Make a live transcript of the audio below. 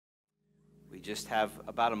We just have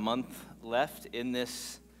about a month left in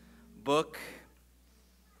this book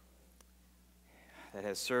that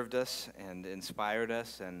has served us and inspired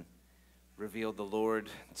us and revealed the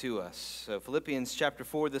Lord to us. So Philippians chapter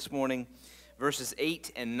 4 this morning, verses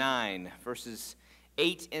 8 and 9. Verses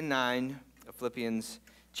 8 and 9 of Philippians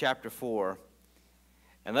chapter 4.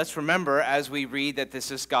 And let's remember as we read that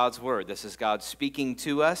this is God's word. This is God speaking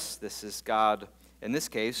to us. This is God, in this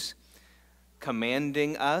case,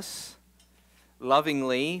 commanding us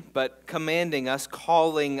lovingly, but commanding us,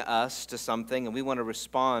 calling us to something, and we want to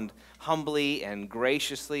respond humbly and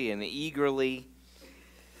graciously and eagerly,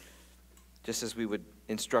 just as we would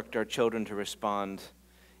instruct our children to respond,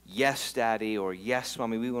 yes, Daddy, or yes,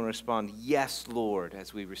 Mommy. We want to respond, yes, Lord,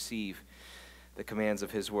 as we receive the commands of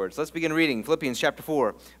his words. Let's begin reading Philippians chapter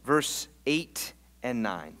 4, verse 8 and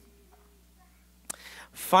 9.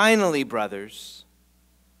 Finally, brothers,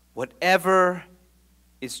 whatever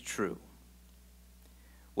is true,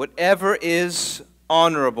 whatever is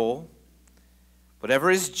honorable, whatever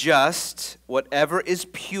is just, whatever is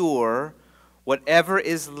pure, whatever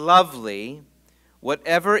is lovely,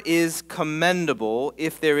 whatever is commendable,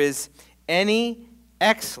 if there is any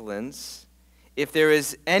excellence, if there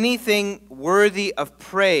is anything worthy of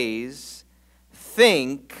praise,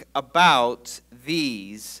 think about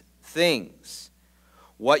these things.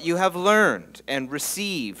 What you have learned and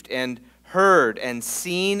received and heard and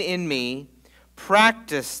seen in me,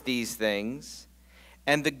 practice these things,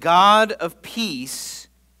 and the God of peace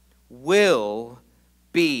will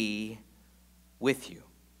be with you.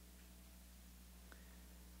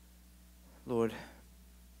 Lord,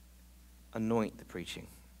 anoint the preaching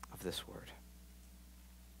of this word.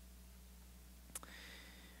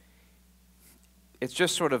 It's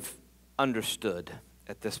just sort of understood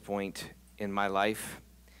at this point in my life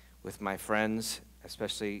with my friends,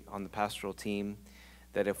 especially on the pastoral team,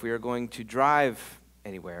 that if we are going to drive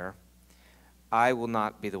anywhere, I will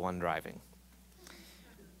not be the one driving.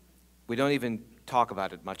 We don't even talk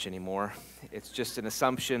about it much anymore. It's just an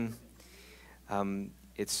assumption.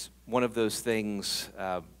 It's one of those things,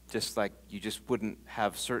 just like you just wouldn't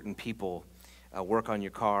have certain people work on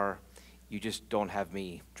your car. You just don't have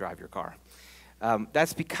me drive your car.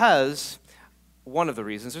 That's because one of the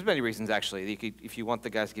reasons, there's many reasons actually, if you want the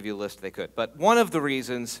guys to give you a list, they could. But one of the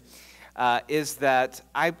reasons is that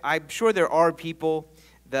I'm sure there are people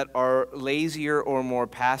that are lazier or more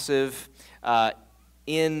passive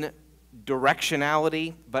in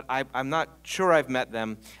directionality, but I'm not sure I've met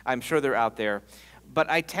them. I'm sure they're out there. But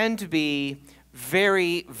I tend to be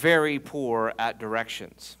very, very poor at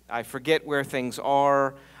directions. I forget where things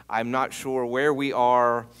are. I'm not sure where we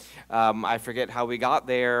are. I forget how we got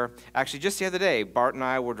there. Actually, just the other day, Bart and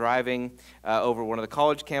I were driving over one of the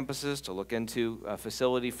college campuses to look into a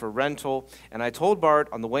facility for rental, and I told Bart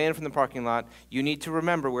on the way in from the parking lot, you need to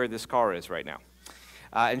remember where this car is right now.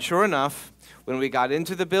 And sure enough, when we got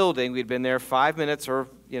into the building, we'd been there 5 minutes or,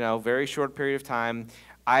 very short period of time,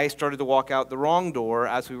 I started to walk out the wrong door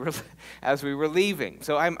as we were leaving.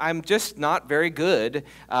 So I'm just not very good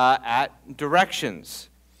at directions.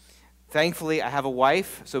 Thankfully, I have a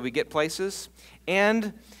wife, so we get places,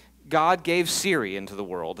 and God gave Siri into the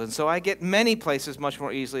world, and so I get many places much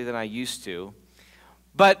more easily than I used to.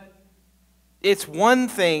 But it's one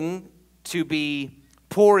thing to be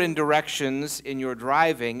poor in directions in your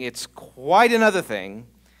driving. It's quite another thing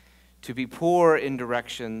to be poor in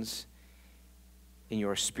directions in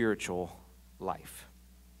your spiritual life.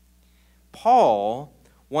 Paul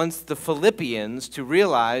wants the Philippians to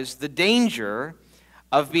realize the danger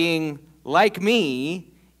of being like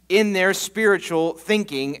me in their spiritual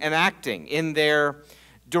thinking and acting, in their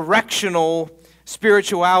directional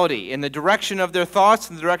spirituality, in the direction of their thoughts,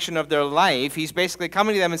 in the direction of their life. He's basically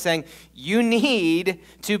coming to them and saying, you need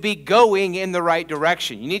to be going in the right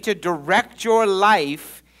direction. You need to direct your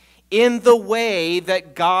life in the way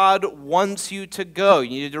that God wants you to go. You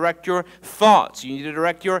need to direct your thoughts. You need to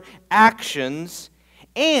direct your actions.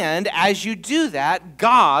 And as you do that,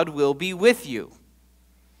 God will be with you.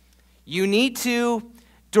 You need to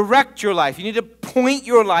direct your life. You need to point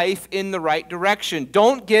your life in the right direction.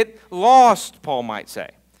 Don't get lost, Paul might say.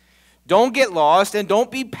 Don't get lost, and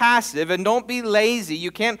don't be passive, and don't be lazy.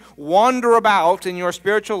 You can't wander about in your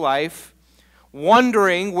spiritual life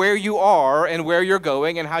wondering where you are and where you're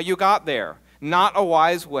going and how you got there. Not a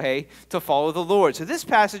wise way to follow the Lord. So this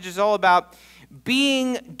passage is all about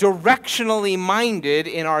being directionally minded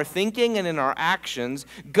in our thinking and in our actions,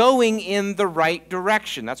 going in the right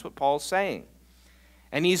direction. That's what Paul's saying.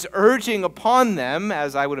 And he's urging upon them,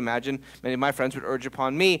 as I would imagine many of my friends would urge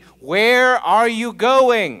upon me, where are you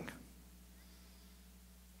going?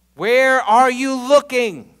 Where are you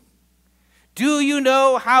looking? Do you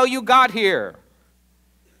know how you got here?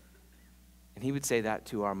 And he would say that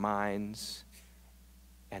to our minds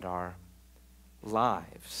and our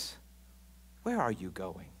lives. Where are you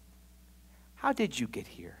going? How did you get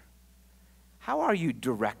here? How are you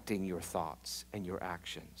directing your thoughts and your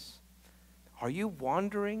actions? Are you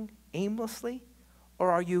wandering aimlessly,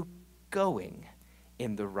 or are you going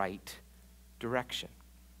in the right direction?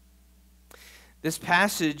 This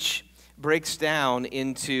passage breaks down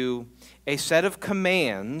into a set of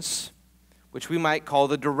commands which we might call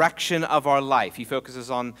the direction of our life. He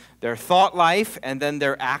focuses on their thought life and then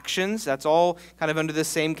their actions. That's all kind of under the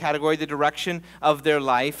same category, the direction of their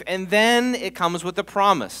life. And then it comes with the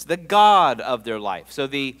promise, the God of their life. So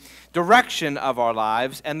the direction of our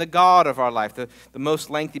lives and the God of our life. The most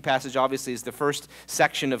lengthy passage, obviously, is the first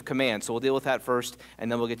section of commands. So we'll deal with that first,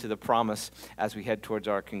 and then we'll get to the promise as we head towards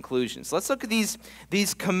our conclusion. So let's look at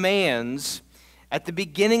these commands at the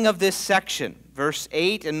beginning of this section. Verse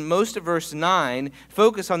 8 and most of verse 9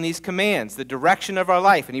 focus on these commands, the direction of our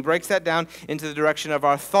life. And he breaks that down into the direction of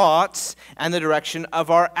our thoughts and the direction of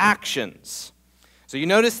our actions. So you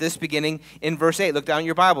notice this beginning in verse 8. Look down at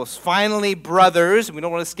your Bibles. Finally, brothers, we don't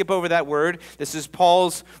want to skip over that word. This is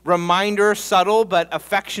Paul's reminder, subtle but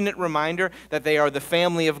affectionate reminder that they are the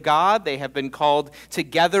family of God. They have been called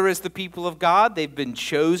together as the people of God. They've been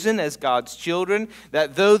chosen as God's children.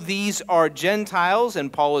 That though these are Gentiles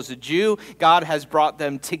and Paul is a Jew, God has brought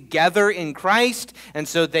them together in Christ. And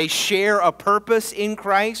so they share a purpose in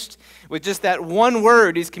Christ. With just that one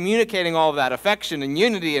word, he's communicating all of that affection and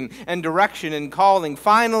unity and direction and calling.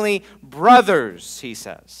 Finally, brothers, he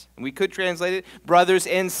says. And we could translate it brothers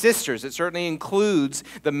and sisters. It certainly includes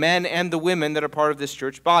the men and the women that are part of this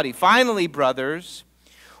church body. Finally, brothers,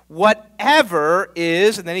 whatever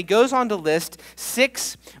is, and then he goes on to list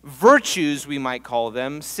 6 virtues, we might call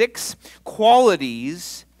them, 6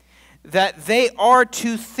 qualities that they are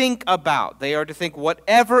to think about. They are to think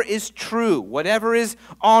whatever is true, whatever is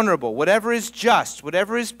honorable, whatever is just,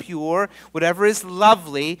 whatever is pure, whatever is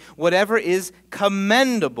lovely, whatever is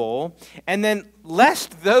commendable. And then,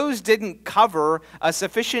 lest those didn't cover a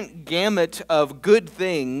sufficient gamut of good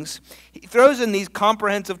things, he throws in these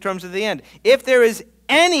comprehensive terms at the end. If there is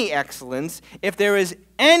any excellence, if there is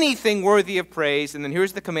anything worthy of praise, and then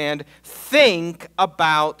here's the command, think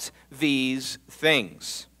about these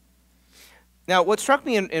things. Now, what struck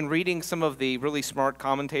me in reading some of the really smart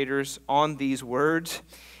commentators on these words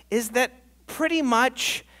is that pretty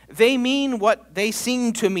much they mean what they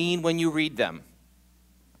seem to mean when you read them.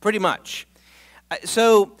 Pretty much.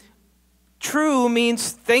 So, true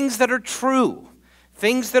means things that are true,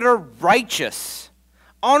 things that are righteous.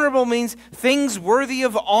 Honorable means things worthy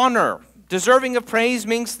of honor. Deserving of praise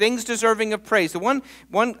means things deserving of praise. The one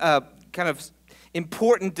kind of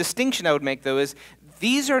important distinction I would make, though, is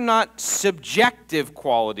these are not subjective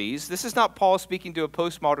qualities. This is not Paul speaking to a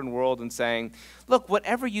postmodern world and saying, look,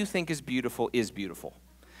 whatever you think is beautiful is beautiful.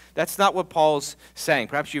 That's not what Paul's saying.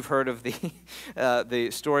 Perhaps you've heard of the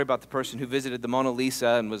story about the person who visited the Mona Lisa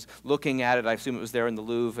and was looking at it. I assume it was there in the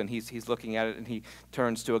Louvre, and he's looking at it, and he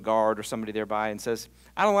turns to a guard or somebody nearby and says,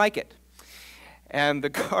 I don't like it. And the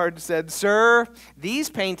guard said, sir, these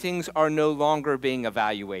paintings are no longer being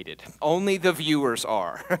evaluated. Only the viewers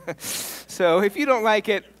are. So if you don't like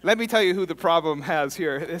it, let me tell you who the problem has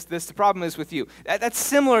here. The problem is with you. That's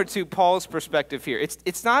similar to Paul's perspective here.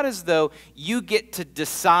 It's not as though you get to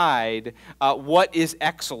decide what is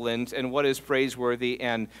excellent and what is praiseworthy,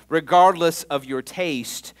 and regardless of your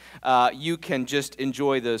taste, you can just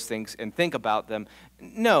enjoy those things and think about them.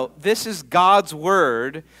 No, this is God's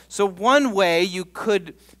word. So one way you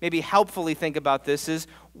could maybe helpfully think about this is,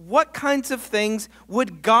 what kinds of things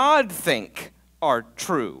would God think are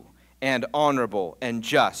true and honorable and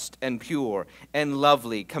just and pure and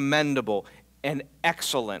lovely, commendable and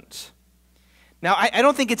excellent? Now, I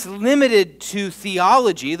don't think it's limited to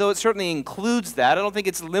theology, though it certainly includes that. I don't think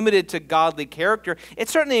it's limited to godly character. It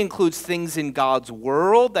certainly includes things in God's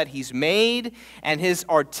world that he's made and his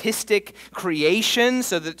artistic creation,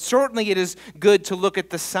 so that certainly it is good to look at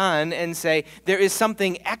the sun and say, there is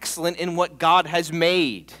something excellent in what God has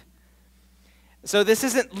made. So this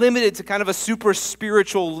isn't limited to kind of a super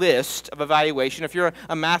spiritual list of evaluation. If you're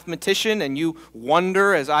a mathematician and you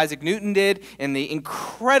wonder, as Isaac Newton did, in the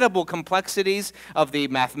incredible complexities of the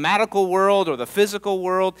mathematical world or the physical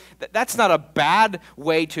world, that's not a bad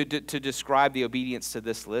way to describe the obedience to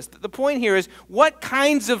this list. The point here is, what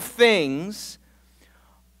kinds of things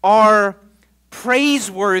are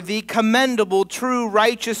praiseworthy, commendable, true,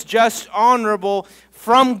 righteous, just, honorable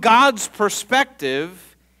from God's perspective?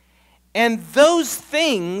 And those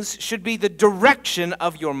things should be the direction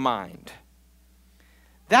of your mind.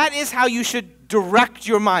 That is how you should direct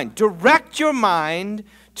your mind. Direct your mind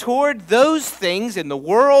toward those things in the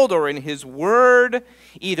world or in His Word,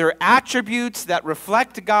 either attributes that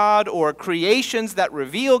reflect God or creations that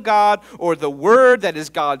reveal God or the Word that is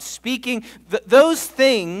God speaking. Those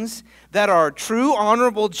things that are true,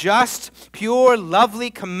 honorable, just, pure, lovely,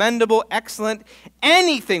 commendable, excellent,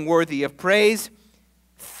 anything worthy of praise,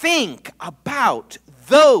 think about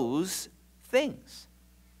those things.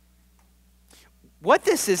 What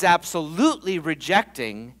this is absolutely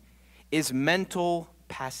rejecting is mental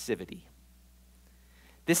passivity.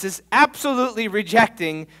 This is absolutely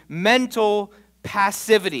rejecting mental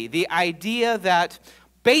passivity. The idea that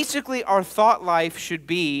basically our thought life should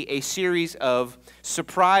be a series of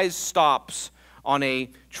surprise stops on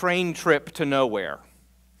a train trip to nowhere.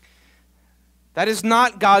 That is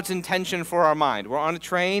not God's intention for our mind. We're on a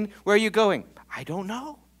train. Where are you going? I don't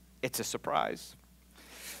know. It's a surprise.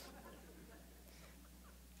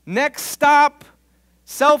 Next stop,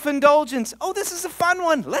 self-indulgence. Oh, this is a fun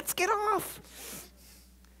one. Let's get off.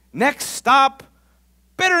 Next stop,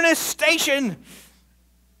 bitterness station.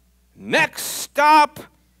 Next stop,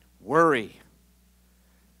 worry.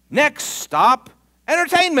 Next stop,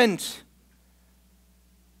 entertainment.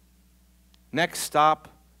 Next stop,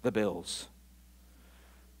 the bills.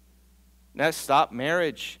 Next stop,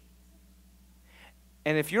 marriage.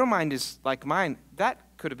 And if your mind is like mine,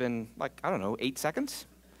 that could have been like, 8 seconds.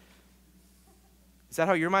 Is that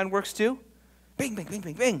how your mind works too? Bing, bing, bing,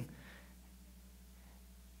 bing, bing.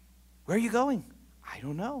 Where are you going? I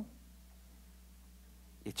don't know.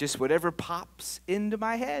 It's just whatever pops into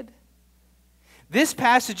my head. This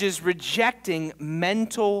passage is rejecting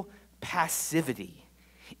mental passivity.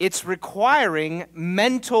 It's requiring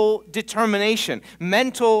mental determination,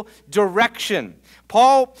 mental direction.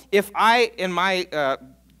 Paul, in my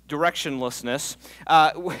directionlessness,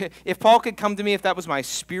 if Paul could come to me, if that was my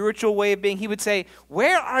spiritual way of being, he would say,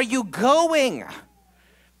 where are you going?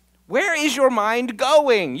 Where is your mind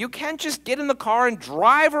going? You can't just get in the car and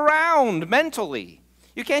drive around mentally.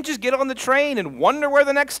 You can't just get on the train and wonder where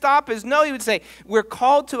the next stop is. No, he would say, we're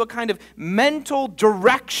called to a kind of mental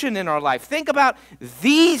direction in our life. Think about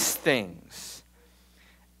these things.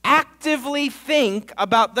 Actively think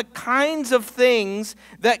about the kinds of things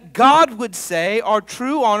that God would say are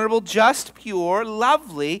true, honorable, just, pure,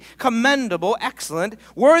 lovely, commendable, excellent,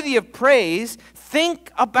 worthy of praise.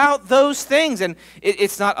 Think about those things. And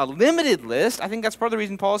it's not a limited list. I think that's part of the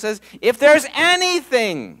reason Paul says, if there's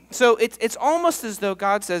anything. So it's almost as though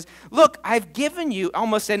God says, look, I've given you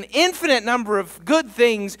almost an infinite number of good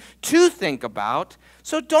things to think about,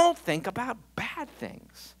 so don't think about bad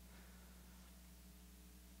things.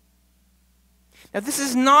 Now, this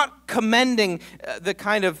is not commending the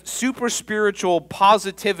kind of super spiritual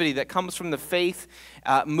positivity that comes from the faith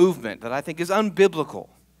movement that I think is unbiblical.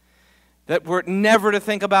 That we're never to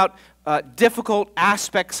think about difficult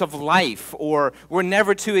aspects of life, or we're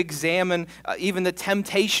never to examine even the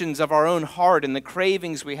temptations of our own heart and the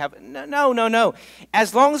cravings we have. No.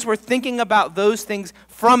 As long as we're thinking about those things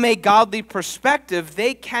from a godly perspective,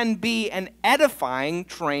 they can be an edifying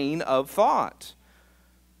train of thought.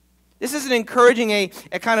 This isn't encouraging a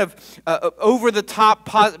kind of over-the-top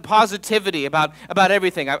positivity about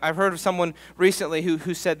everything. I've heard of someone recently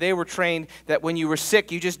who said they were trained that when you were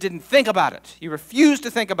sick, you just didn't think about it. You refused to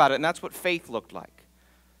think about it, and that's what faith looked like.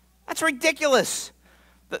 That's ridiculous.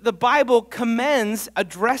 The Bible commends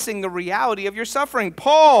addressing the reality of your suffering.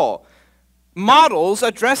 Paul models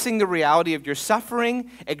addressing the reality of your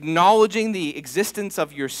suffering, acknowledging the existence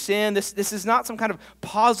of your sin. This is not some kind of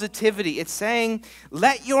positivity. It's saying,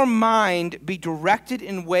 let your mind be directed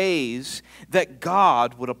in ways that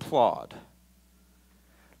God would applaud.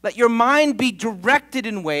 Let your mind be directed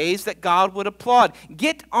in ways that God would applaud.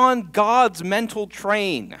 Get on God's mental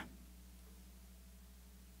train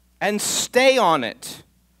and stay on it.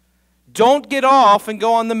 Don't get off and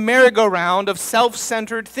go on the merry-go-round of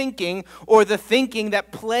self-centered thinking, or the thinking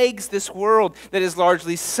that plagues this world that is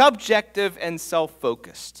largely subjective and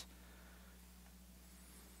self-focused.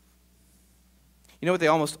 You know what they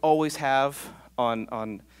almost always have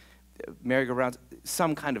on merry-go-rounds?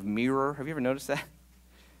 Some kind of mirror. Have you ever noticed that?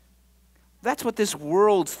 That's what this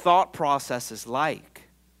world's thought process is like.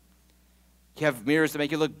 You have mirrors that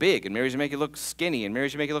make you look big, and mirrors that make you look skinny, and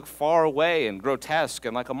mirrors that make you look far away and grotesque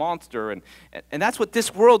and like a monster. And that's what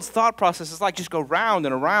this world's thought process is like. Just go round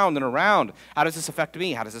and around and around. How does this affect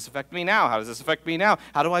me? How does this affect me now? How does this affect me now?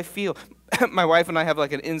 How do I feel? My wife and I have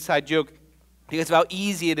like an inside joke because of how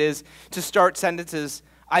easy it is to start sentences,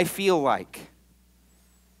 I feel like.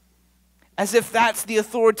 As if that's the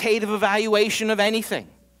authoritative evaluation of anything.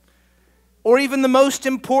 or even the most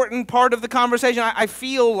important part of the conversation, I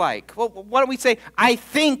feel like. Well, why don't we say, I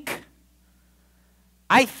think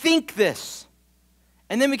this.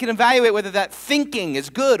 And then we can evaluate whether that thinking is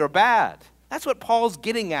good or bad. That's what Paul's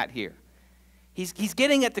getting at here. He's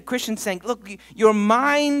getting at the Christian saying, look, your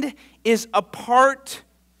mind is a part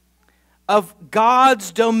of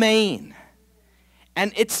God's domain.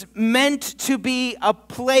 And it's meant to be a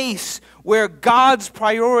place where God's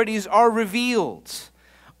priorities are revealed.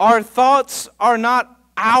 Our thoughts are not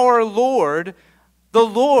our Lord. The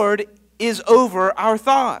Lord is over our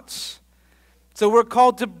thoughts. So we're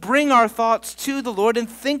called to bring our thoughts to the Lord and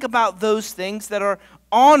think about those things that are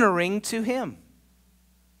honoring to Him.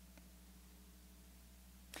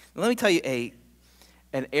 Let me tell you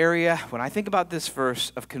an area, when I think about this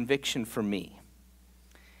verse, of conviction for me.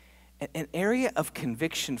 An area of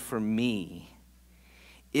conviction for me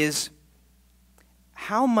is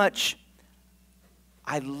how much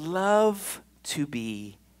I love to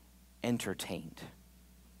be entertained.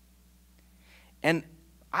 And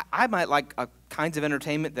I might like kinds of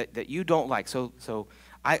entertainment that you don't like. So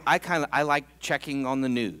I like checking on the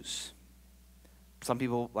news. Some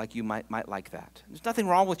people like you might like that. There's nothing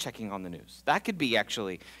wrong with checking on the news. That could be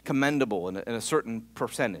actually commendable in a certain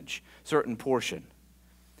percentage, certain portion.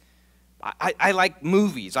 I like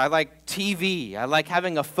movies. I like TV. I like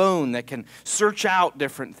having a phone that can search out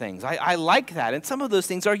different things. I like that. And some of those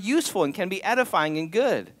things are useful and can be edifying and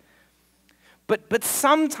good. But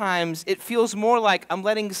sometimes it feels more like I'm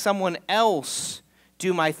letting someone else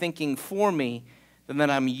do my thinking for me than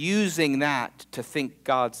that I'm using that to think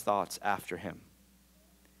God's thoughts after Him.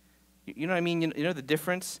 You know what I mean? You know the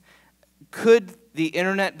difference? Could the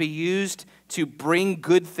internet be used to bring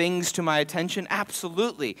good things to my attention?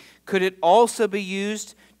 Absolutely. Could it also be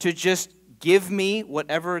used to just give me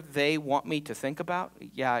whatever they want me to think about?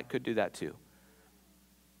 Yeah, it could do that too.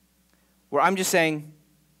 Where I'm just saying,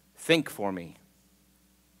 think for me.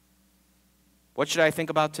 What should I think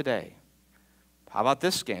about today? How about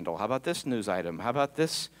this scandal? How about this news item? How about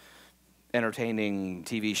this entertaining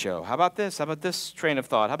TV show? How about this? How about this train of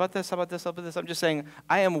thought? How about this? How about this? How about this? I'm just saying,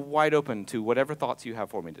 I am wide open to whatever thoughts you have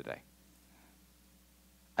for me today.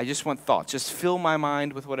 I just want thoughts. Just fill my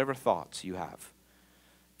mind with whatever thoughts you have.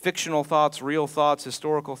 Fictional thoughts, real thoughts,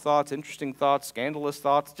 historical thoughts, interesting thoughts, scandalous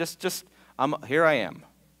thoughts. Here I am.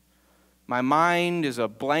 My mind is a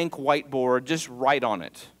blank whiteboard. Just write on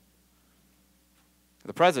it.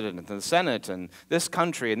 The president and the Senate and this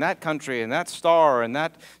country and that star and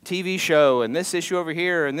that TV show and this issue over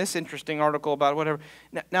here and this interesting article about whatever.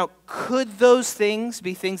 Now, could those things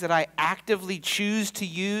be things that I actively choose to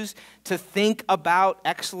use to think about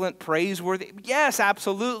excellent, praiseworthy? Yes,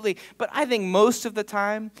 absolutely. But I think most of the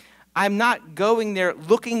time, I'm not going there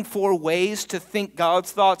looking for ways to think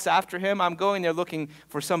God's thoughts after Him. I'm going there looking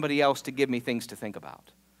for somebody else to give me things to think about.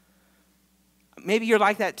 Maybe you're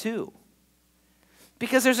like that too.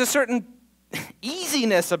 Because there's a certain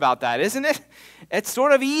easiness about that, isn't it? It's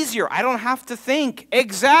sort of easier. I don't have to think.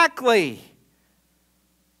 Exactly.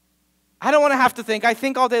 I don't want to have to think. I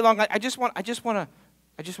think all day long. I just want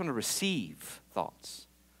to receive thoughts.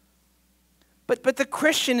 But the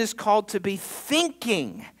Christian is called to be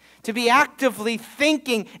thinking, to be actively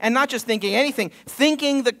thinking, and not just thinking anything,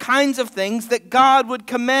 thinking the kinds of things that God would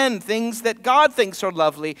commend, things that God thinks are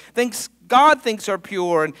lovely, things God thinks are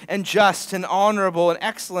pure and just and honorable and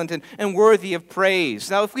excellent and worthy of praise.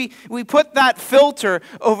 Now, if we put that filter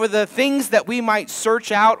over the things that we might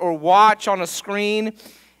search out or watch on a screen,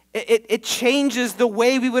 it changes the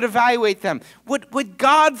way we would evaluate them. Would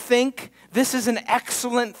God think this is an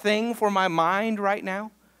excellent thing for my mind right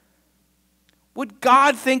now? Would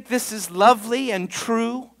God think this is lovely and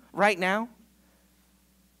true right now?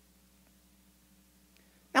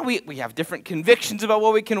 Now, we have different convictions about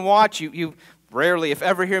what we can watch. You rarely, if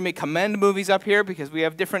ever, hear me commend movies up here because we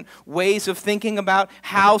have different ways of thinking about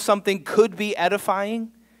how something could be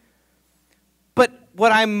edifying. But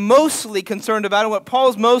what I'm mostly concerned about, and what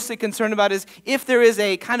Paul's mostly concerned about, is if there is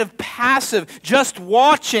a kind of passive, just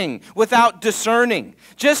watching without discerning,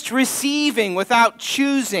 just receiving without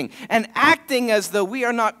choosing, and acting as though we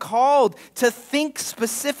are not called to think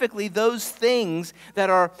specifically those things that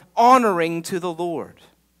are honoring to the Lord.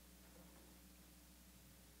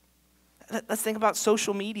 Let's think about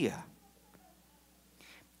social media.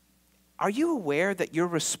 Are you aware that you're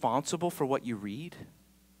responsible for what you read?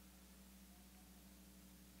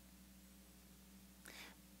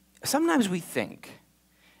 Sometimes we think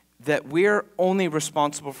that we're only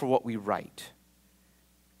responsible for what we write,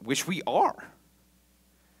 which we are.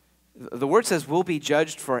 The word says we'll be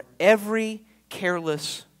judged for every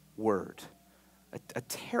careless word. A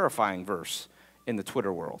terrifying verse in the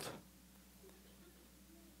Twitter world.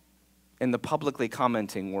 in the publicly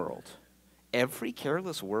commenting world. Every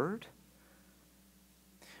careless word.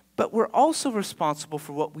 But we're also responsible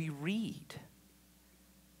for what we read.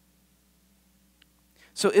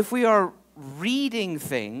 So if we are reading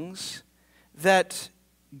things that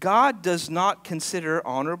God does not consider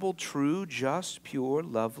honorable, true, just, pure,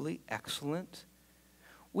 lovely, excellent,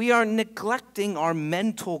 we are neglecting our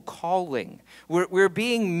mental calling. We're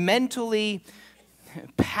being mentally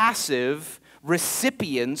passive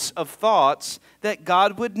recipients of thoughts that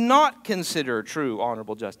God would not consider true,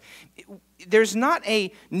 honorable, just. There's not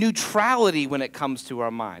a neutrality when it comes to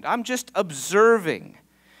our mind. I'm just observing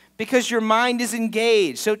because your mind is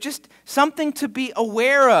engaged. So just something to be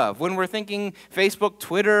aware of when we're thinking Facebook,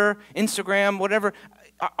 Twitter, Instagram, whatever.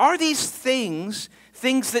 Are these things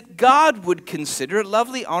that God would consider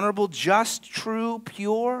lovely, honorable, just, true,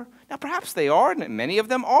 pure? Now perhaps they are, and many of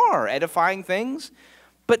them are edifying things.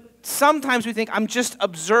 But sometimes we think, I'm just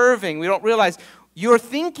observing. We don't realize you're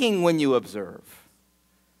thinking when you observe.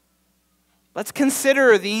 Let's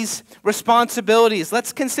consider these responsibilities.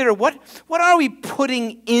 Let's consider what are we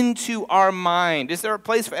putting into our mind? Is there a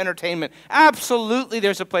place for entertainment? Absolutely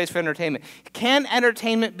there's a place for entertainment. Can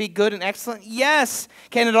entertainment be good and excellent? Yes.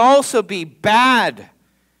 Can it also be bad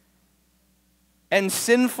and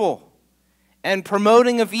sinful and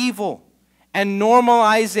promoting of evil and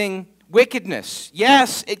normalizing wickedness?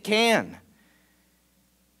 Yes, it can.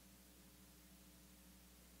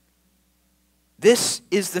 This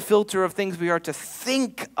is the filter of things we are to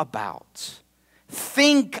think about.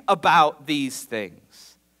 Think about these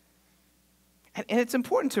things. And it's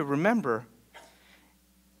important to remember,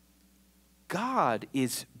 God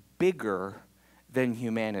is bigger than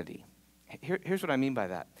humanity. Here's what I mean by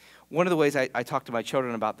that. One of the ways I talk to my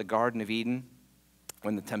children about the Garden of Eden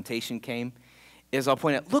when the temptation came is I'll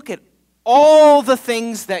point out, look at all the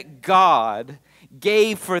things that God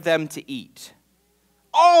gave for them to eat.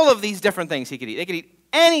 All of these different things he could eat. They could eat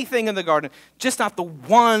anything in the garden, just not the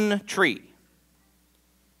one tree.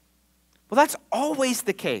 Well, that's always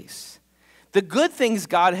the case. The good things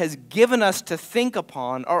God has given us to think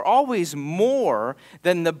upon are always more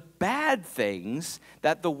than the bad things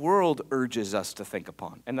that the world urges us to think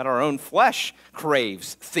upon and that our own flesh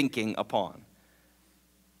craves thinking upon.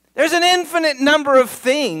 There's an infinite number of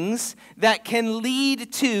things that can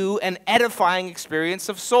lead to an edifying experience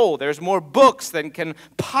of soul. There's more books than can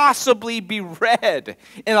possibly be read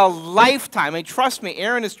in a lifetime. I mean, trust me,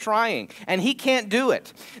 Aaron is trying, and he can't do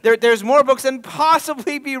it. There's more books than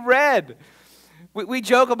possibly be read. We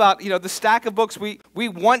joke about, the stack of books we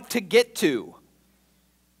want to get to.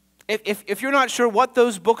 If you're not sure what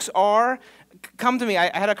those books are, come to me.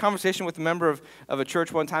 I had a conversation with a member of a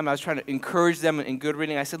church one time. I was trying to encourage them in good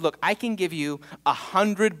reading. I said, look, I can give you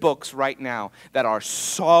 100 books right now that are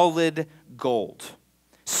solid gold.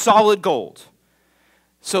 Solid gold.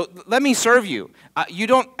 So let me serve you. I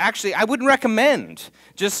wouldn't recommend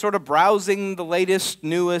just sort of browsing the latest,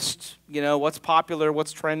 newest, what's popular,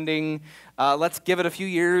 what's trending. Let's give it a few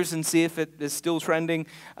years and see if it is still trending.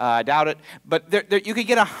 I doubt it. But you could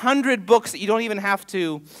get 100 books that you don't even have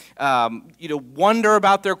to, wonder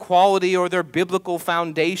about their quality or their biblical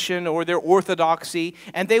foundation or their orthodoxy,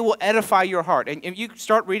 and they will edify your heart. And if you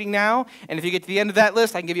start reading now, and if you get to the end of that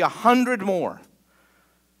list, I can give you 100 more.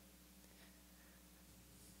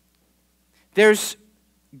 There's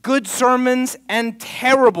good sermons and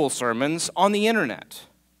terrible sermons on the internet.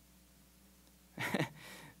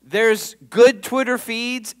 There's good Twitter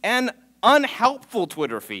feeds and unhelpful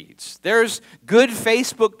Twitter feeds. There's good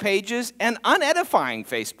Facebook pages and unedifying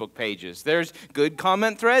Facebook pages. There's good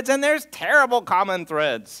comment threads and there's terrible comment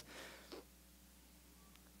threads.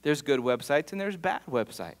 There's good websites and there's bad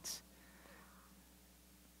websites.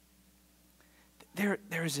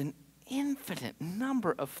 There's an infinite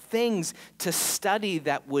number of things to study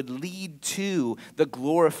that would lead to the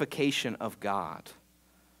glorification of God.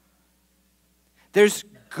 There's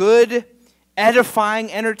good,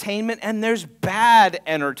 edifying entertainment, and there's bad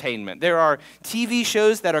entertainment. There are TV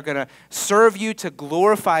shows that are going to serve you to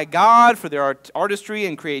glorify God for their artistry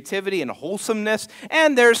and creativity and wholesomeness,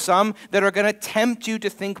 and there's some that are going to tempt you to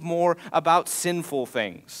think more about sinful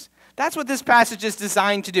things. That's what this passage is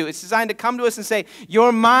designed to do. It's designed to come to us and say,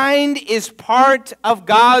 your mind is part of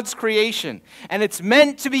God's creation, and it's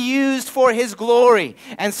meant to be used for His glory.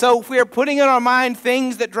 And so if we are putting in our mind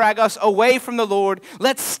things that drag us away from the Lord,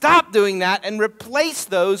 let's stop doing that and replace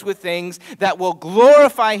those with things that will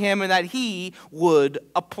glorify Him and that He would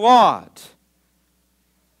applaud.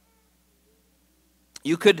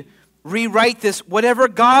 You could rewrite this, whatever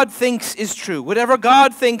God thinks is true, whatever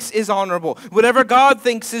God thinks is honorable, whatever God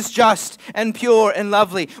thinks is just and pure and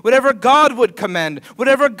lovely, whatever God would commend,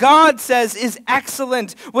 whatever God says is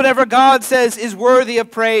excellent, whatever God says is worthy of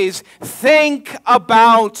praise, think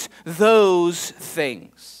about those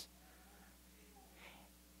things.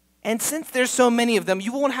 And since there's so many of them,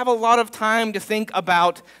 you won't have a lot of time to think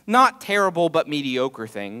about not terrible but mediocre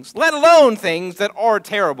things, let alone things that are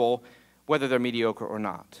terrible, whether they're mediocre or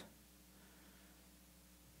not.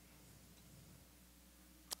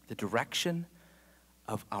 The direction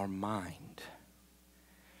of our mind.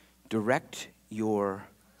 Direct your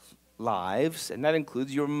lives, and that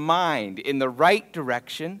includes your mind, in the right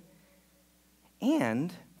direction,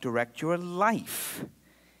 and direct your life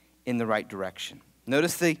in the right direction.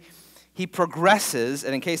 Notice he progresses,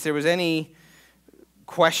 and in case there was any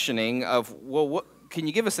questioning of, well, can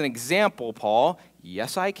you give us an example, Paul?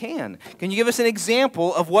 Yes, I can. Can you give us an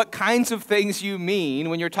example of what kinds of things you mean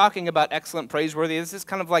when you're talking about excellent, praiseworthy? This is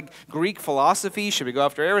kind of like Greek philosophy. Should we go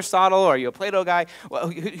after Aristotle, or are you a Plato guy? Well,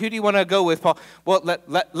 who do you want to go with, Paul? Well,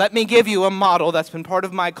 let me give you a model that's been part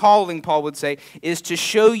of my calling, Paul would say, is to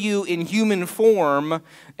show you in human form,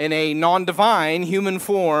 in a non-divine human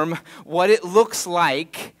form, what it looks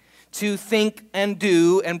like to think and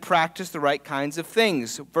do and practice the right kinds of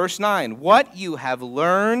things. Verse 9, what you have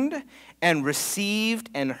learned and received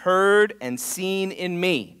and heard and seen in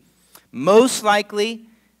me. Most likely,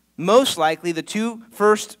 the two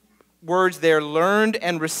first words there, learned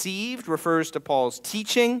and received, refers to Paul's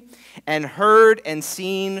teaching, and heard and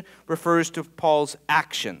seen refers to Paul's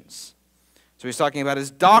actions. So he's talking about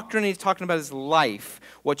his doctrine, he's talking about his life.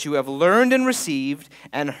 What you have learned and received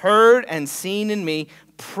and heard and seen in me,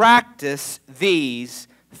 practice these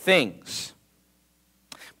things.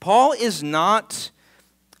 Paul is not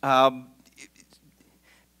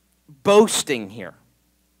boasting here.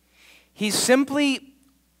 He's simply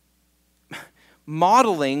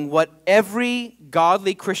modeling what every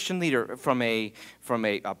godly Christian leader, from a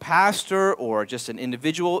pastor or just an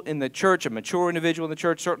individual in the church, a mature individual in the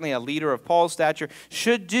church, certainly a leader of Paul's stature,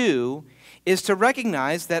 should do, is to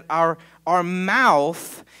recognize that our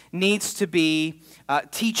mouth needs to be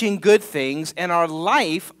teaching good things, and our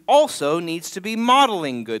life also needs to be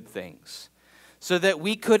modeling good things, so that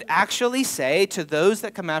we could actually say to those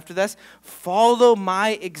that come after us, follow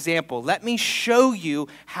my example. Let me show you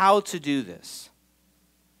how to do this.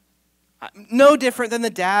 No different than the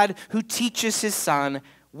dad who teaches his son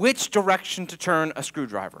which direction to turn a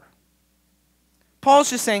screwdriver.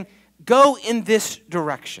 Paul's just saying, go in this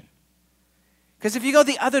direction. Because if you go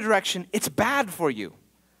the other direction, it's bad for you.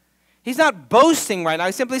 He's not boasting right now.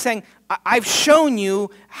 He's simply saying, I've shown you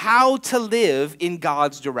how to live in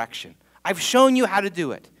God's direction. I've shown you how to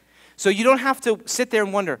do it. So you don't have to sit there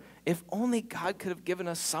and wonder, if only God could have given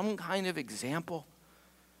us some kind of example.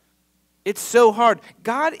 It's so hard.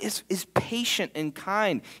 God is patient and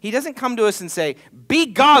kind. He doesn't come to us and say, be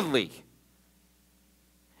godly,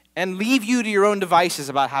 and leave you to your own devices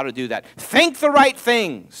about how to do that. Think the right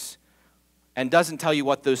things, and doesn't tell you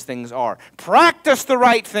what those things are. Practice the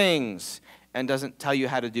right things, and doesn't tell you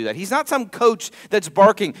how to do that. He's not some coach that's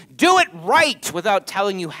barking, do it right, without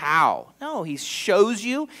telling you how. No, he shows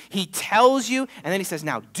you, he tells you, and then he says,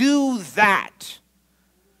 now do that.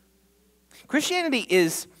 Christianity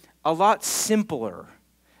is a lot simpler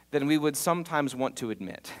than we would sometimes want to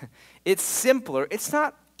admit. It's simpler. It's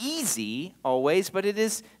not easy always, but it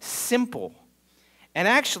is simple. And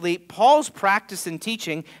actually, Paul's practice and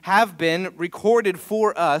teaching have been recorded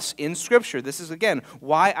for us in Scripture. This is, again,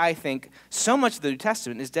 why I think so much of the New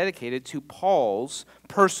Testament is dedicated to Paul's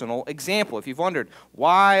personal example. If you've wondered,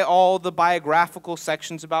 why all the biographical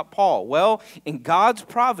sections about Paul? Well, in God's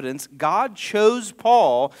providence, God chose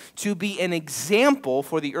Paul to be an example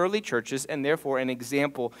for the early churches, and therefore an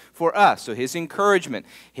example for us. So his encouragement,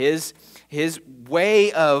 his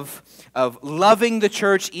way of loving the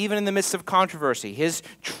church even in the midst of controversy, his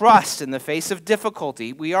trust in the face of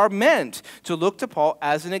difficulty, we are meant to look to Paul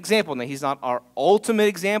as an example. Now, he's not our ultimate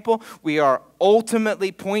example. We are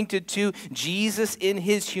ultimately pointed to Jesus in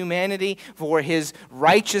his humanity, for his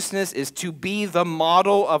righteousness is to be the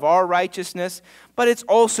model of our righteousness. But it's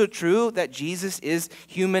also true that Jesus is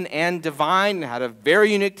human and divine and had a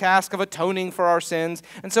very unique task of atoning for our sins.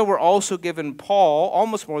 And so we're also given Paul,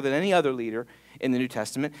 almost more than any other leader in the New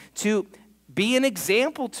Testament, to be an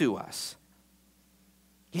example to us.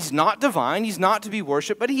 He's not divine, he's not to be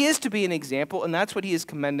worshipped, but he is to be an example, and that's what he is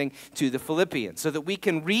commending to the Philippians, so that we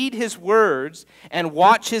can read his words and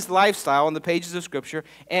watch his lifestyle in the pages of Scripture,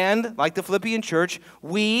 and, like the Philippian church,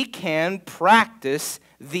 we can practice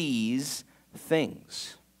these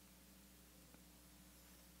things.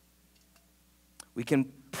 We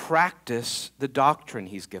can practice the doctrine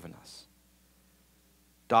he's given us.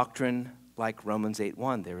 Doctrine like Romans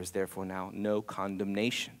 8:1, there is therefore now no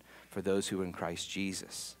condemnation for those who are in Christ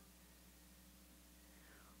Jesus.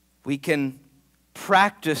 We can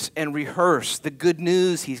practice and rehearse the good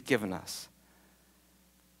news he's given us,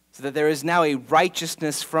 so that there is now a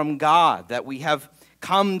righteousness from God that we have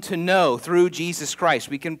come to know through Jesus Christ.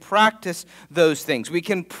 We can practice those things. We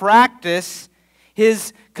can practice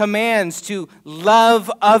his commands to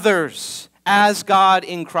love others as God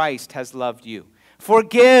in Christ has loved you.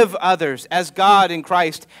 Forgive others as God in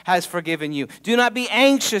Christ has forgiven you. Do not be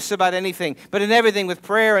anxious about anything, but in everything with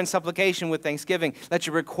prayer and supplication with thanksgiving, let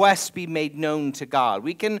your requests be made known to God.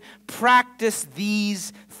 We can practice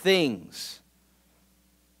these things.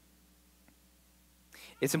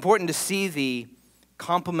 It's important to see the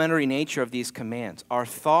complementary nature of these commands. Our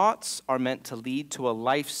thoughts are meant to lead to a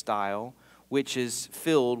lifestyle which is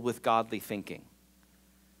filled with godly thinking.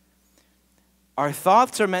 Our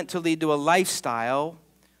thoughts are meant to lead to a lifestyle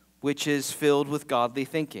which is filled with godly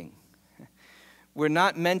thinking. We're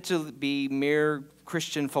not meant to be mere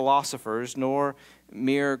Christian philosophers nor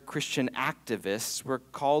mere Christian activists. We're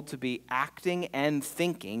called to be acting and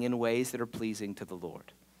thinking in ways that are pleasing to the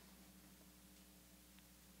Lord.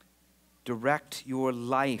 Direct your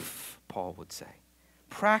life, Paul would say.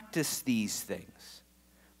 Practice these things.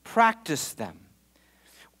 Practice them.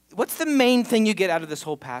 What's the main thing you get out of this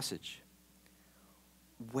whole passage?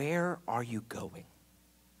 Where are you going?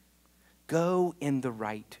 Go in the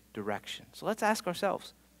right direction. So let's ask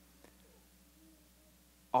ourselves,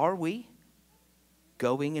 are we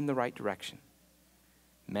going in the right direction?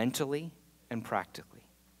 Mentally and practically.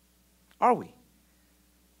 Are we?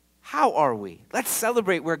 How are we? Let's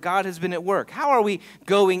celebrate where God has been at work. How are we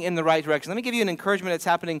going in the right direction? Let me give you an encouragement that's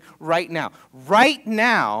happening right now. Right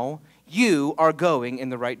now, you are going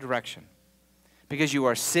in the right direction. Because you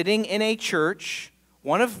are sitting in a church,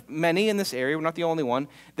 one of many in this area, we're not the only one,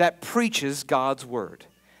 that preaches God's word.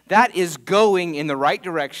 That is going in the right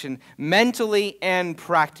direction mentally and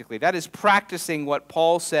practically. That is practicing what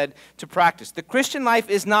Paul said to practice. The Christian life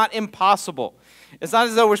is not impossible. It's not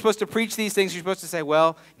as though we're supposed to preach these things. You're supposed to say,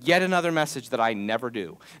 well, yet another message that I never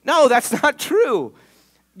do. No, that's not true.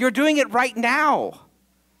 You're doing it right now.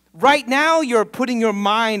 Right now, you're putting your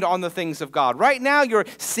mind on the things of God. Right now, you're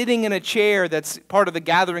sitting in a chair that's part of the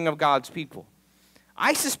gathering of God's people.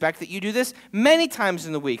 I suspect that you do this many times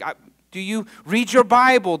in the week. Do you read your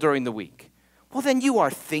Bible during the week? Well, then you are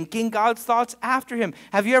thinking God's thoughts after him.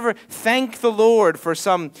 Have you ever thanked the Lord for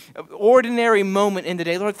some ordinary moment in the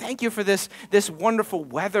day? Lord, thank you for this wonderful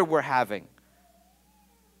weather we're having.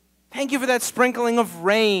 Thank you for that sprinkling of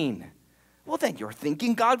rain. Well, then you're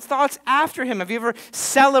thinking God's thoughts after him. Have you ever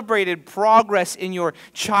celebrated progress in your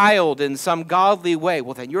child in some godly way?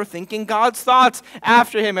 Well, then you're thinking God's thoughts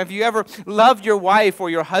after him. Have you ever loved your wife or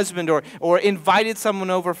your husband or invited someone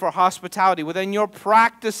over for hospitality? Well, then you're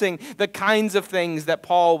practicing the kinds of things that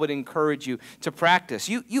Paul would encourage you to practice.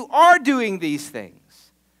 You are doing these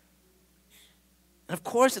things. And of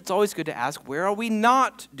course, it's always good to ask, where are we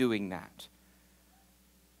not doing that?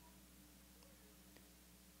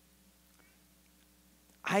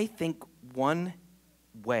 I think one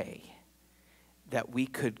way that we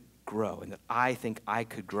could grow, and that I think I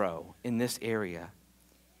could grow in this area,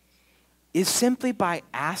 is simply by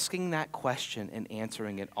asking that question and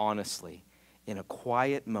answering it honestly in a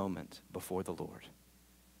quiet moment before the Lord.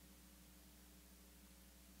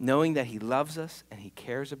 Knowing that he loves us and he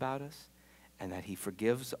cares about us and that he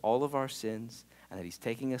forgives all of our sins and that he's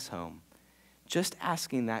taking us home. Just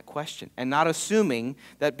asking that question and not assuming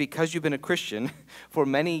that because you've been a Christian for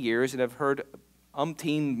many years and have heard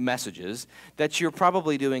umpteen messages that you're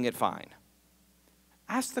probably doing it fine.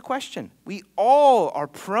 Ask the question. We all are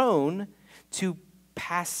prone to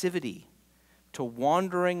passivity, to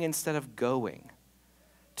wandering instead of going,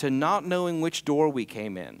 to not knowing which door we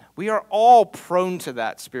came in. We are all prone to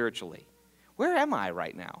that spiritually. Where am I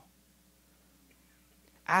right now?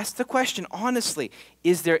 Ask the question honestly,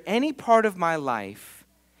 is there any part of my life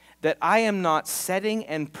that I am not setting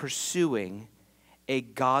and pursuing a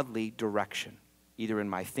godly direction, either in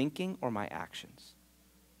my thinking or my actions?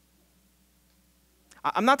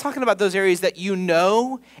 I'm not talking about those areas that you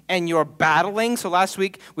know and you're battling. So last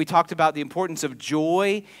week we talked about the importance of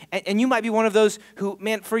joy. And you might be one of those who,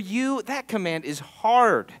 man, for you, that command is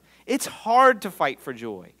hard. It's hard to fight for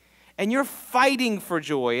joy. And you're fighting for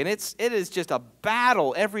joy, and it is just a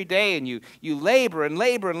battle every day, and you labor and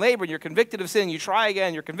labor and labor, and you're convicted of sin, you try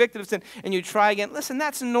again, you're convicted of sin, and you try again. Listen,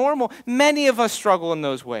 that's normal. Many of us struggle in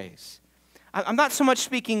those ways. I'm not so much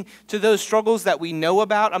speaking to those struggles that we know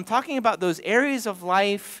about. I'm talking about those areas of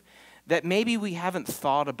life that maybe we haven't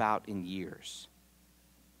thought about in years.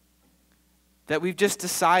 That we've just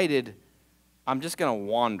decided, I'm just going to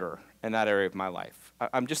wander in that area of my life.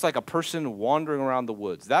 I'm just like a person wandering around the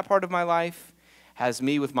woods. That part of my life has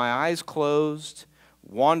me with my eyes closed,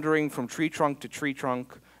 wandering from tree trunk to tree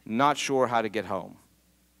trunk, not sure how to get home.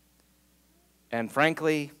 And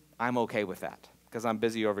frankly, I'm okay with that because I'm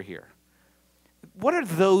busy over here. What are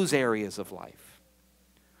those areas of life?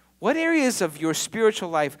 What areas of your spiritual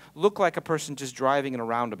life look like a person just driving in a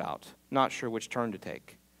roundabout, not sure which turn to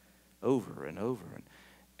take, over and over,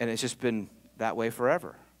 and it's just been that way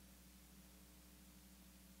forever?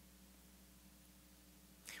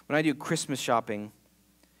 When I do Christmas shopping,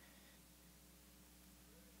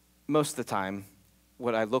 most of the time,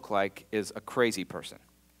 what I look like is a crazy person.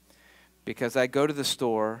 Because I go to the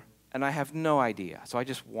store, and I have no idea, so I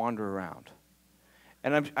just wander around.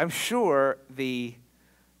 And I'm sure the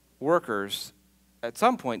workers at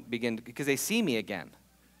some point begin, because they see me again.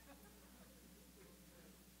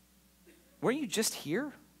 Weren't you just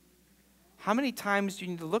here? How many times do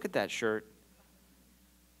you need to look at that shirt?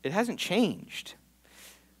 It hasn't changed.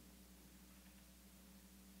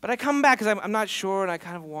 But I come back because I'm not sure, and I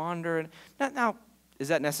kind of wander. And now, is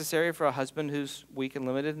that necessary for a husband who's weak and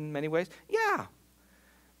limited in many ways? Yeah.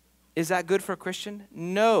 Is that good for a Christian?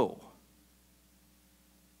 No.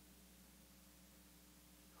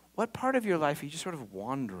 What part of your life are you just sort of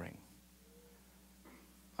wandering?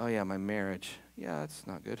 Oh yeah, my marriage. Yeah, that's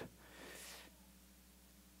not good.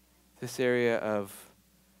 This area of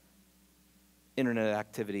internet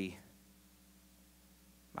activity,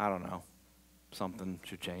 I don't know. Something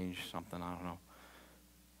should change, something, I don't know.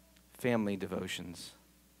 Family devotions,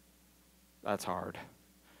 that's hard.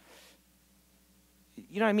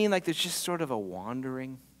 You know what I mean? Like there's just sort of a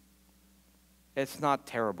wandering. It's not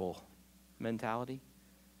terrible mentality.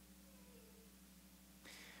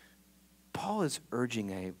 Paul is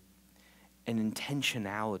urging an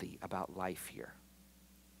intentionality about life here.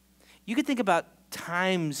 You could think about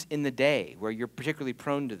times in the day where you're particularly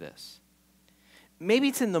prone to this. Maybe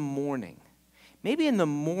it's in the morning. Maybe in the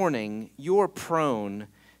morning, you're prone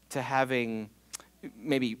to having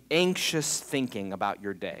maybe anxious thinking about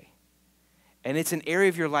your day. And it's an area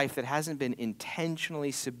of your life that hasn't been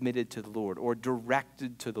intentionally submitted to the Lord or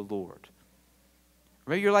directed to the Lord.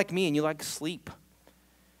 Or maybe you're like me and you like sleep.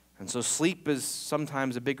 And so sleep is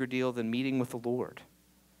sometimes a bigger deal than meeting with the Lord.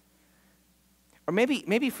 Or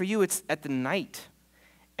maybe for you it's at the night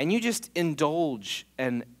and you just indulge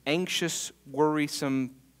an anxious,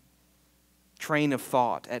 worrisome train of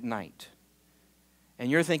thought at night.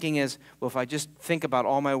 And your thinking is, well, if I just think about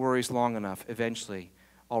all my worries long enough, eventually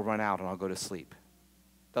I'll run out and I'll go to sleep.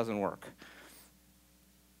 Doesn't work.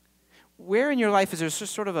 Where in your life is there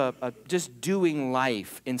just sort of a just doing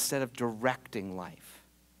life instead of directing life?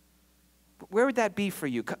 Where would that be for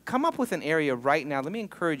you? Come up with an area right now. Let me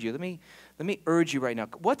encourage you. Let me urge you right now.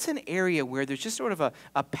 What's an area where there's just sort of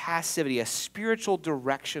a passivity, a spiritual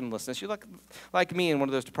directionlessness? You're like me in one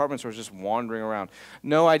of those department stores just wandering around.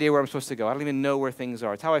 No idea where I'm supposed to go. I don't even know where things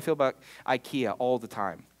are. It's how I feel about IKEA all the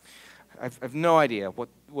time. I've no idea what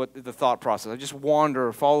the thought process. I just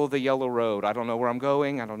wander, follow the yellow road. I don't know where I'm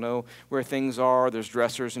going. I don't know where things are. There's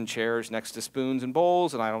dressers and chairs next to spoons and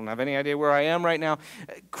bowls, and I don't have any idea where I am right now.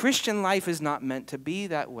 Christian life is not meant to be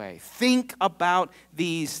that way. Think about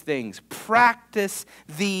these things. Practice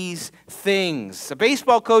these things. A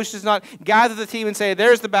baseball coach does not gather the team and say,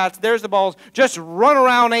 there's the bats, there's the balls, just run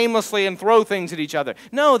around aimlessly and throw things at each other.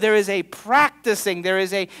 No, there is a practicing, there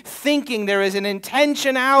is a thinking, there is an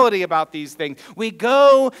intentionality about these things. We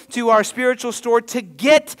go to our spiritual store to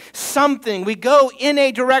get something. We go in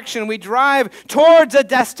a direction. We drive towards a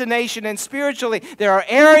destination. And spiritually, there are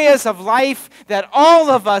areas of life that all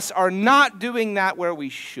of us are not doing that where we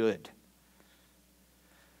should.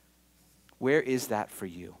 Where is that for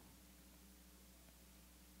you?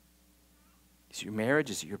 Is it your marriage?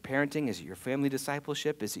 Is it your parenting? Is it your family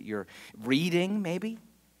discipleship? Is it your reading, maybe?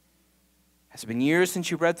 Has it been years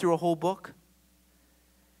since you read through a whole book?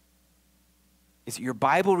 Is it your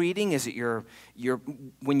Bible reading? Is it your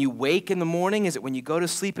when you wake in the morning? Is it when you go to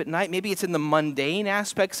sleep at night? Maybe it's in the mundane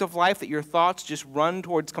aspects of life that your thoughts just run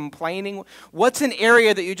towards complaining. What's an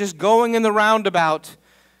area that you're just going in the roundabout?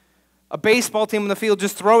 A baseball team in the field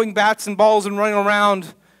just throwing bats and balls and running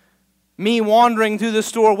around. Me wandering through the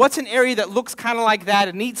store. What's an area that looks kind of like that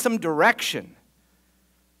and needs some direction?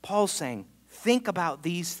 Paul's saying, think about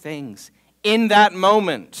these things in that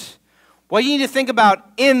moment. What do you need to think about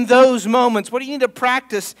in those moments? What do you need to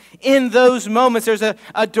practice in those moments? There's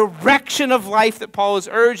a direction of life that Paul is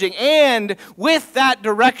urging. And with that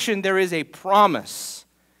direction, there is a promise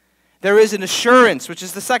There is an assurance, which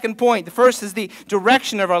is the second point. The first is the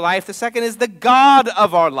direction of our life. The second is the God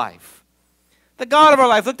of our life. The God of our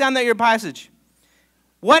life. Look down at your passage.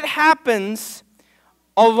 What happens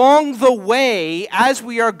along the way as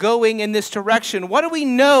we are going in this direction? What do we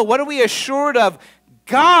know? What are we assured of?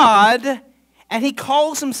 God, and he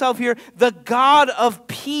calls himself here, the God of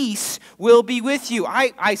peace will be with you.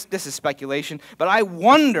 This is speculation, but I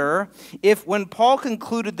wonder if when Paul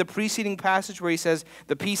concluded the preceding passage where he says,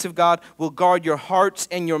 the peace of God will guard your hearts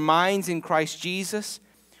and your minds in Christ Jesus,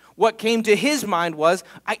 what came to his mind was,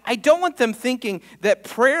 I don't want them thinking that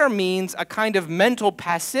prayer means a kind of mental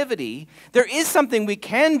passivity. There is something we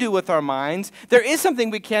can do with our minds. There is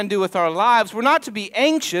something we can do with our lives. We're not to be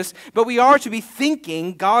anxious, but we are to be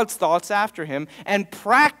thinking God's thoughts after him and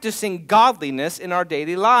practicing godliness in our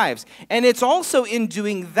daily lives. And it's also in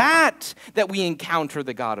doing that that we encounter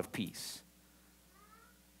the God of peace.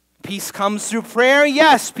 Peace comes through prayer,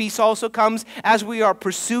 yes. Peace also comes as we are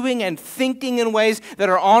pursuing and thinking in ways that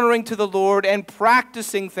are honoring to the Lord and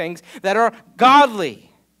practicing things that are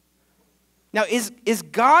godly. Now, is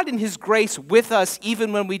God in his grace with us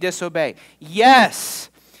even when we disobey?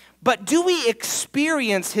 Yes. But do we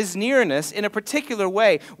experience his nearness in a particular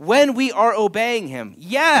way when we are obeying him?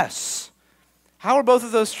 Yes. How are both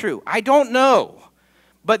of those true? I don't know.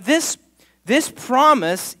 But this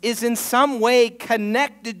promise is in some way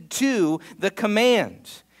connected to the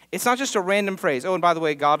command. It's not just a random phrase. Oh, and by the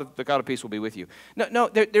way, the God of peace will be with you. No,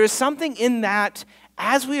 there is something in that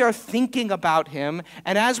as we are thinking about him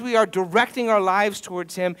and as we are directing our lives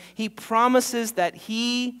towards him, he promises that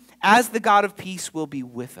he, as the God of peace, will be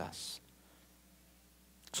with us.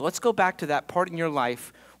 So let's go back to that part in your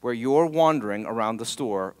life where you're wandering around the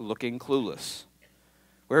store looking clueless.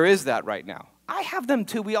 Where is that right now? I have them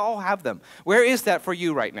too. We all have them. Where is that for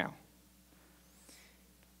you right now?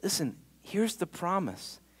 Listen, here's the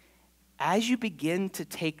promise. As you begin to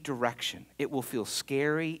take direction, it will feel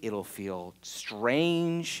scary. It'll feel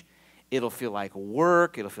strange. It'll feel like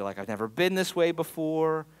work. It'll feel like I've never been this way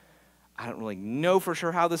before. I don't really know for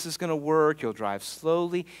sure how this is going to work. You'll drive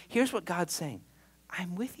slowly. Here's what God's saying.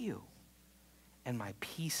 I'm with you, and my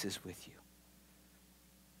peace is with you.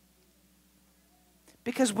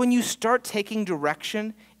 Because when you start taking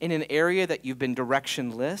direction in an area that you've been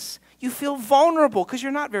directionless, you feel vulnerable because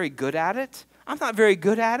you're not very good at it. I'm not very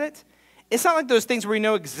good at it. It's not like those things where we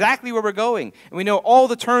know exactly where we're going and we know all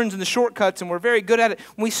the turns and the shortcuts and we're very good at it.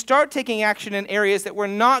 When we start taking action in areas that we're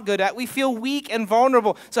not good at, we feel weak and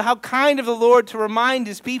vulnerable. So how kind of the Lord to remind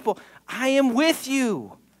his people, I am with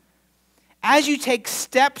you. As you take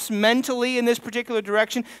steps mentally in this particular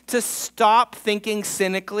direction to stop thinking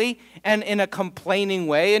cynically and in a complaining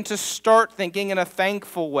way and to start thinking in a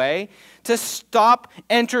thankful way, to stop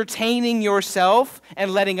entertaining yourself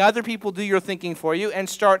and letting other people do your thinking for you and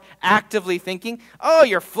start actively thinking, oh,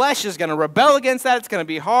 your flesh is going to rebel against that. It's going to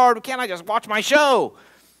be hard. Can't I just watch my show?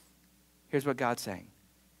 Here's what God's saying.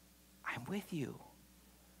 I'm with you.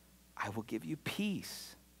 I will give you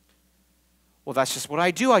peace. Well, that's just what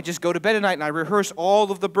I do. I just go to bed at night and I rehearse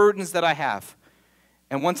all of the burdens that I have.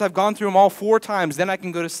 And once I've gone through them all 4 times, then I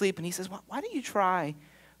can go to sleep. And he says, well, why don't you try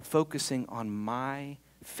focusing on my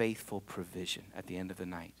faithful provision at the end of the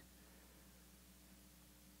night?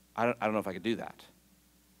 I don't know if I could do that.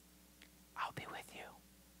 I'll be with you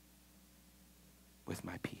with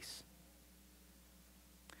my peace.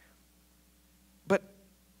 But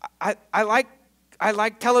I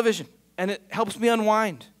like television, and it helps me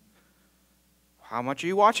unwind. How much are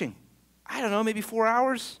you watching? I don't know, maybe 4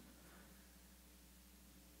 hours.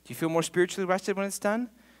 Do you feel more spiritually rested when it's done?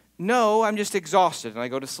 No, I'm just exhausted and I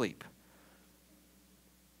go to sleep.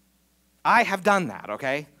 I have done that,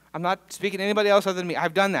 okay? I'm not speaking to anybody else other than me.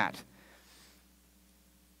 I've done that.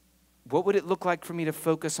 What would it look like for me to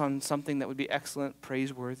focus on something that would be excellent,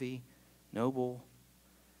 praiseworthy, noble?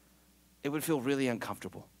 It would feel really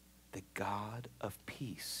uncomfortable. The God of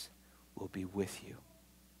peace will be with you.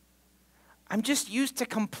 I'm just used to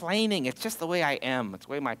complaining. It's just the way I am. It's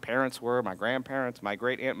the way my parents were, my grandparents, my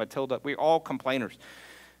great aunt Matilda. We're all complainers.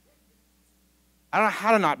 I don't know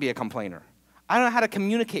how to not be a complainer. I don't know how to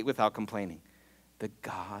communicate without complaining. The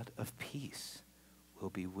God of peace will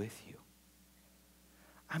be with you.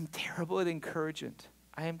 I'm terrible at encouragement.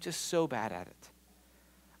 I am just so bad at it.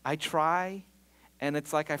 I try, and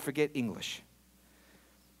it's like I forget English.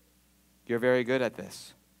 You're very good at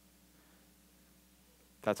this.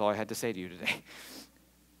 That's all I had to say to you today.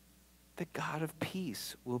 The God of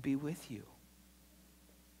peace will be with you.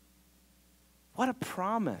 What a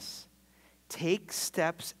promise. Take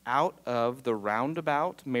steps out of the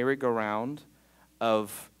roundabout merry-go-round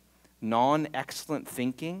of non-excellent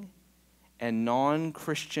thinking and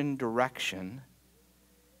non-Christian direction,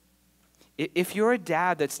 if you're a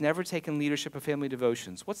dad that's never taken leadership of family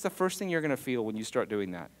devotions, what's the first thing you're going to feel when you start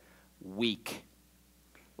doing that? Weak,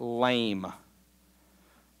 lame,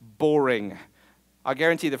 boring. I'll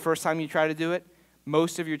guarantee the first time you try to do it,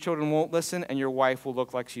 most of your children won't listen, and your wife will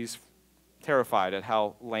look like she's terrified at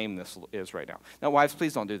how lame this is right now. Now, wives,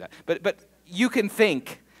 please don't do that. But you can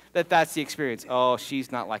think that that's the experience. Oh,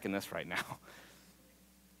 she's not liking this right now.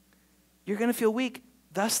 You're going to feel weak.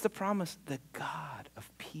 Thus the promise, the God of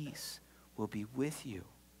peace will be with you.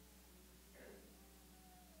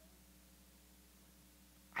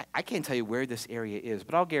 I can't tell you where this area is,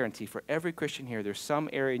 but I'll guarantee for every Christian here, there's some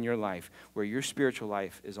area in your life where your spiritual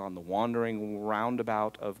life is on the wandering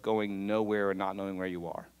roundabout of going nowhere and not knowing where you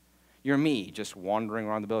are. You're me, just wandering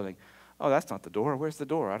around the building. Oh, that's not the door. Where's the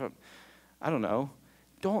door? I don't know.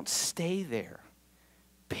 Don't stay there.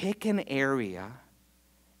 Pick an area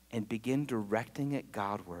and begin directing it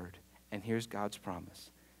Godward. And here's God's promise.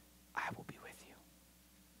 I will be with you.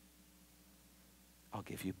 I'll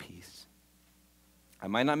give you peace. I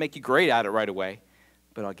might not make you great at it right away,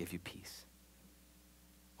 but I'll give you peace.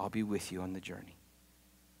 I'll be with you on the journey.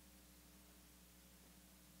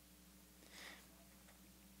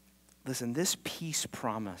 Listen, this peace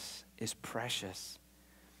promise is precious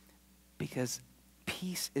because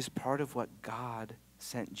peace is part of what God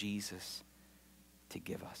sent Jesus to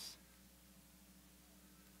give us.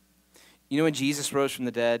 You know, when Jesus rose from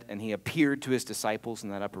the dead and he appeared to his disciples in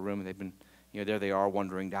that upper room, and they've been, there they are,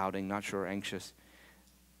 wondering, doubting, not sure, anxious.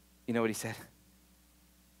 You know what he said?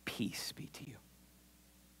 Peace be to you.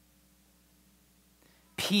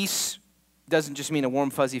 Peace doesn't just mean a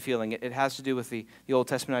warm, fuzzy feeling. It has to do with the Old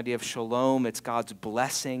Testament idea of shalom. It's God's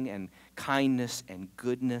blessing and kindness and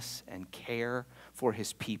goodness and care for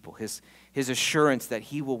his people. His assurance that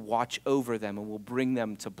he will watch over them and will bring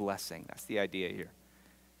them to blessing. That's the idea here.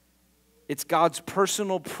 It's God's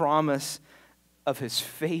personal promise of his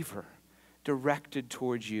favor directed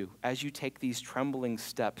towards you as you take these trembling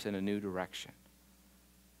steps in a new direction.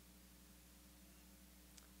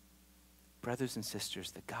 Brothers and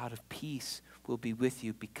sisters, the God of peace will be with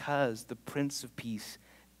you because the Prince of Peace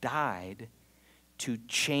died to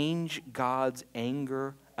change God's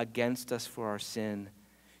anger against us for our sin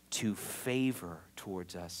to favor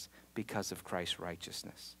towards us because of Christ's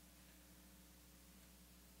righteousness.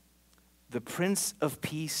 The Prince of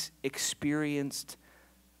Peace experienced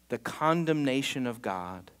the condemnation of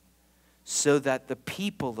God so that the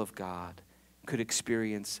people of God could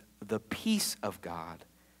experience the peace of God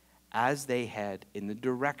as they head in the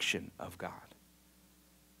direction of God.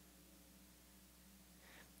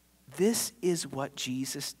 This is what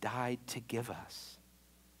Jesus died to give us.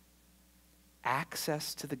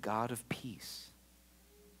 Access to the God of peace.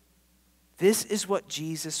 This is what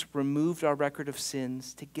Jesus removed our record of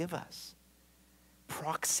sins to give us.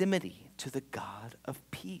 Proximity to the God of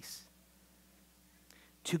peace.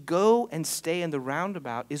 To go and stay in the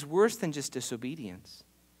roundabout is worse than just disobedience.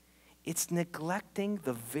 It's neglecting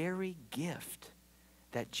the very gift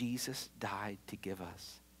that Jesus died to give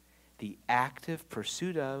us. The active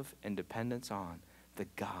pursuit of and dependence on the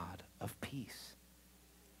God of peace.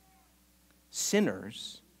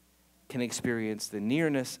 Sinners can experience the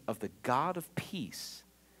nearness of the God of peace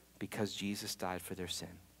because Jesus died for their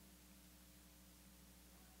sin.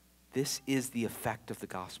 This is the effect of the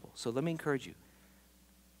gospel. So let me encourage you.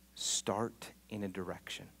 Start in a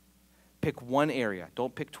direction. Pick one area.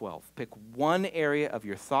 Don't pick 12. Pick one area of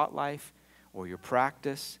your thought life or your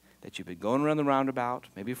practice that you've been going around the roundabout,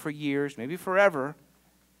 maybe for years, maybe forever.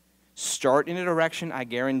 Start in a direction I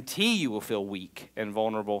guarantee you will feel weak and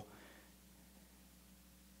vulnerable.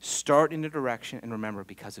 Start in a direction, and remember,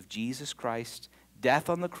 because of Jesus Christ, death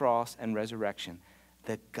on the cross and resurrection,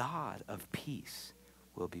 the God of peace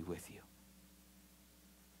will be with you.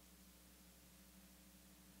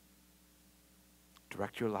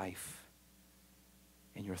 Direct your life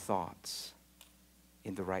and your thoughts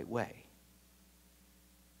in the right way,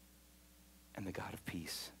 and the God of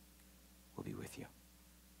peace will be with you.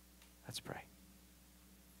 Let's pray.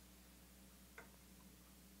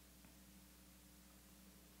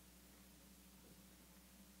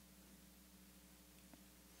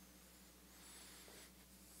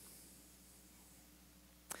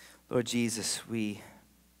 Lord Jesus, we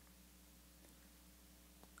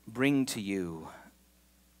bring to you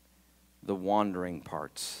the wandering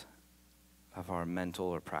parts of our mental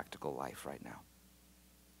or practical life right now.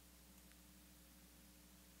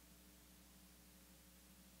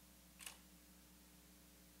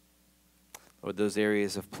 Lord, those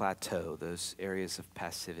areas of plateau, those areas of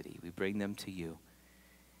passivity, we bring them to you.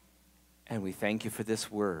 And we thank you for this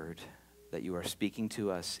word that you are speaking to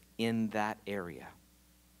us in that area.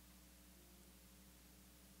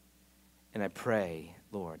 And I pray,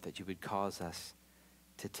 Lord, that you would cause us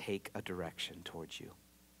to take a direction towards you.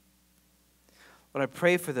 Lord, I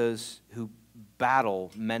pray for those who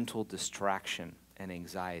battle mental distraction and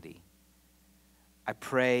anxiety. I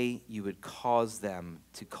pray you would cause them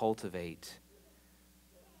to cultivate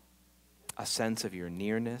a sense of your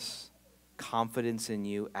nearness, confidence in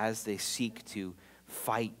you as they seek to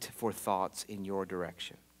fight for thoughts in your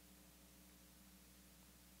direction.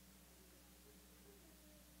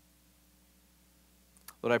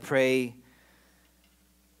 Lord, I pray,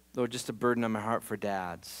 Lord, just a burden on my heart for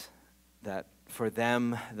dads, that for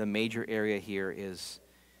them, the major area here is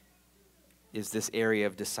this area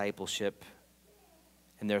of discipleship.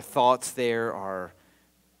 And their thoughts there are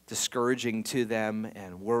discouraging to them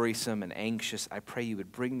and worrisome and anxious. I pray you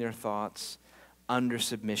would bring their thoughts under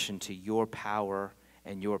submission to your power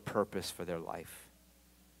and your purpose for their life.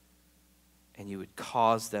 And you would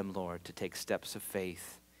cause them, Lord, to take steps of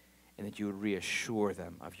faith, and that you would reassure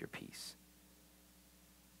them of your peace.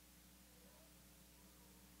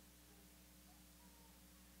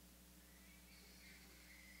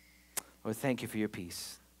 Lord, thank you for your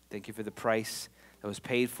peace. Thank you for the price that was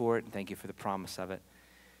paid for it, and thank you for the promise of it.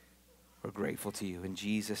 We're grateful to you. In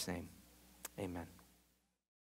Jesus' name, amen.